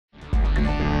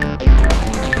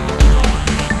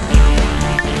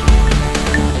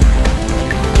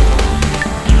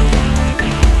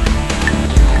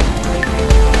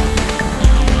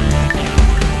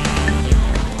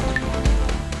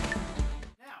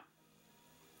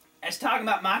was talking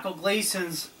about Michael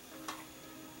Gleason's,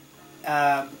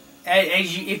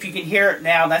 if you can hear it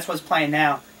now, that's what's playing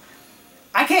now.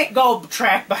 I can't go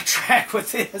track by track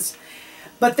with this,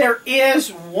 but there is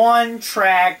one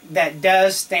track that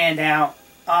does stand out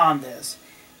on this.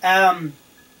 And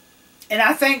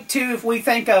I think, too, if we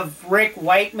think of Rick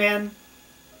Wakeman,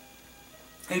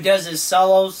 who does his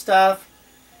solo stuff,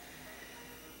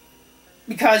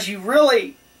 because you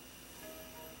really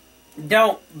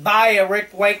don't buy a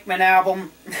Rick Wakeman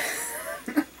album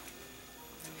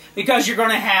because you're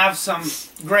going to have some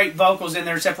great vocals in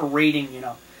there, except for reading, you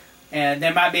know. And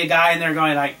there might be a guy in there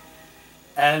going like,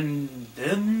 and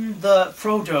then the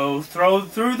Frodo throw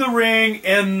through the ring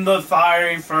in the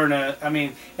fiery furnace. I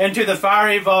mean, into the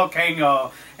fiery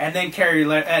volcano. And then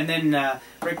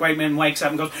Rick Wakeman wakes up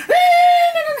and goes,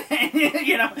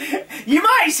 you know, you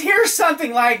might hear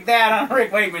something like that on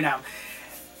Rick Wakeman now.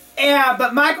 Yeah,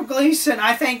 but Michael Gleason,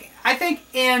 I think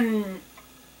in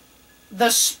the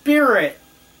spirit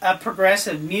of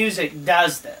progressive music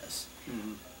does this.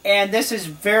 Mm-hmm. And this is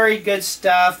very good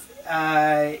stuff.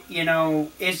 You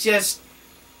know, it's just...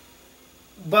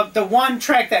 But the one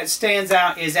track that stands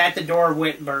out is At the Door of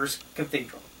Wittenberg's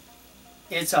Cathedral.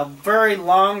 It's a very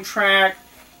long track,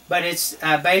 but it's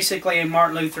basically in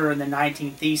Martin Luther and the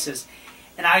 19th Thesis.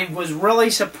 And I was really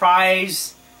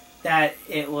surprised that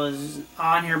it was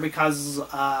on here because,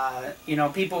 you know,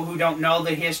 people who don't know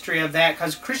the history of that,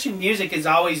 because Christian music has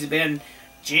always been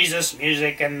Jesus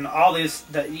music and all this,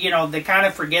 you know, they kind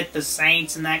of forget the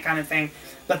saints and that kind of thing.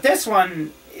 But this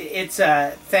one, it's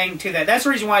a thing to that. That's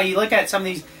the reason why you look at some of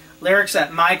these lyrics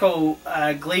that Michael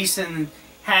Gleason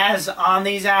has on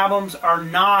these albums are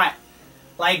not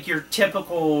like your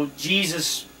typical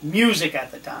Jesus music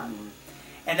at the time. Mm-hmm.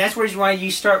 And that's the reason why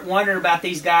you start wondering about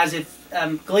these guys if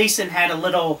Gleason had a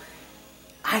little,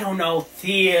 I don't know,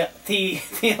 theologian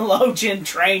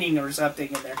training or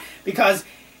something in there. Because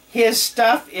his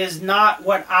stuff is not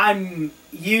what I'm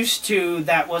used to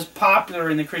that was popular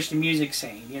in the Christian music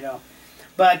scene, you know.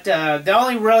 But the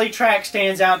only really track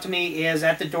stands out to me is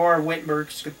At the Door of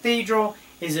Wittenberg's Cathedral.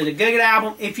 Is it a good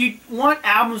album? If you want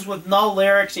albums with no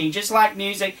lyrics and you just like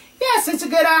music, yes, it's a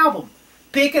good album.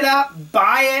 Pick it up,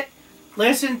 buy it,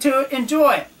 listen to it,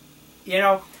 enjoy it. You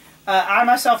know, I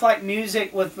myself like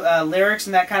music with lyrics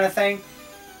and that kind of thing.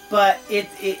 But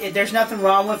there's nothing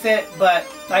wrong with it. But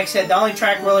like I said, the only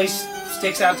track really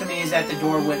sticks out to me is At the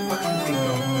Door of Wittenberg's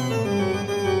Cathedral.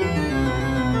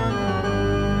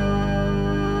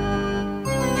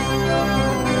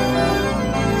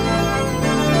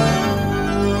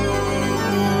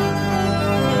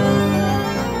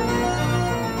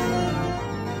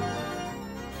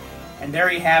 And there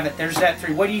you have it. There's that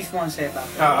three. What do you want to say about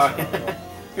that? I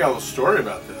got a little story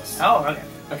about this. Oh, okay.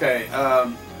 Okay.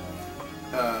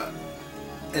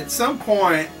 At some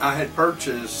point, I had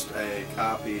purchased a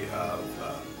copy of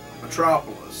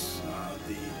Metropolis,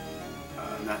 the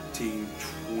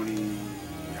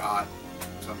 1920-odd,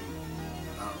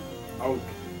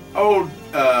 old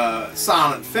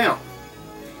silent film.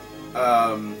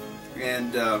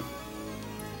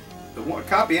 The one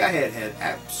copy I had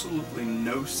absolutely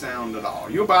no sound at all.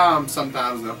 You'll buy them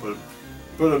sometimes and they'll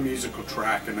put a musical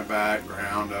track in the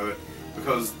background of it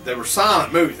because they were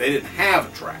silent movies. They didn't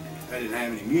have a track. They didn't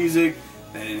have any music.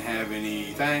 They didn't have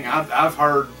anything.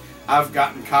 I've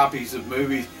gotten copies of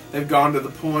movies. They've gone to the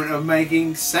point of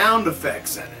making sound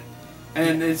effects in it,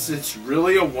 and it's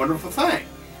really a wonderful thing.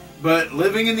 But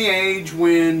living in the age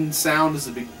when sound is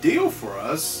a big deal for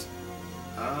us,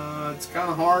 it's kind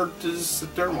of hard to just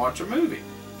sit there and watch a movie.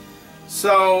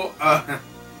 So,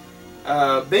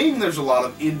 being there's a lot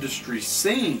of industry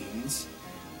scenes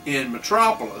in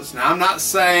Metropolis. Now, I'm not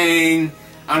saying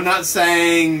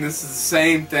this is the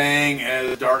same thing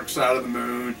as Dark Side of the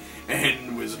Moon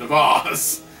and Wizard of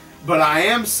Oz, but I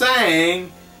am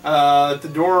saying At the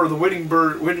Door of the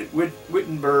Wittenberg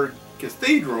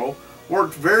Cathedral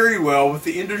worked very well with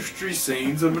the industry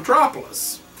scenes of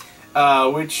Metropolis.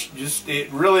 Which it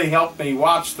really helped me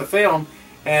watch the film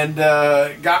and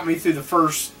got me through the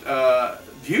first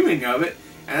viewing of it.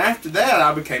 And after that,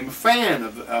 I became a fan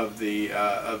of the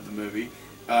movie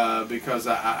because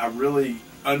I really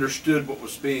understood what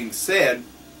was being said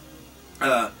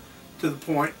to the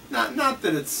point. Not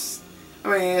that it's.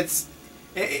 I mean,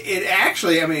 it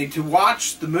actually. I mean, to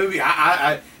watch the movie,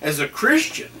 I as a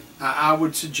Christian, I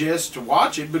would suggest to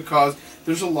watch it because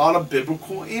there's a lot of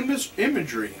biblical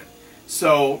imagery in it.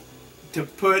 So, to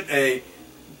put a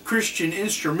Christian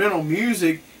instrumental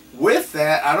music with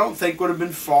that, I don't think would have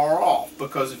been far off.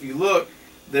 Because if you look,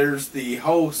 there's the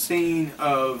whole scene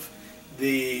of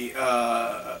the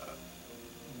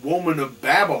woman of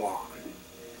Babylon.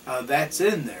 That's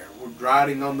in there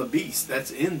riding on the beast.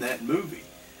 That's in that movie.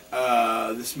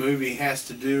 This movie has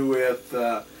to do with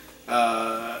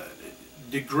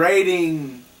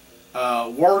degrading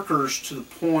workers to the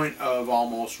point of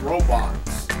almost robot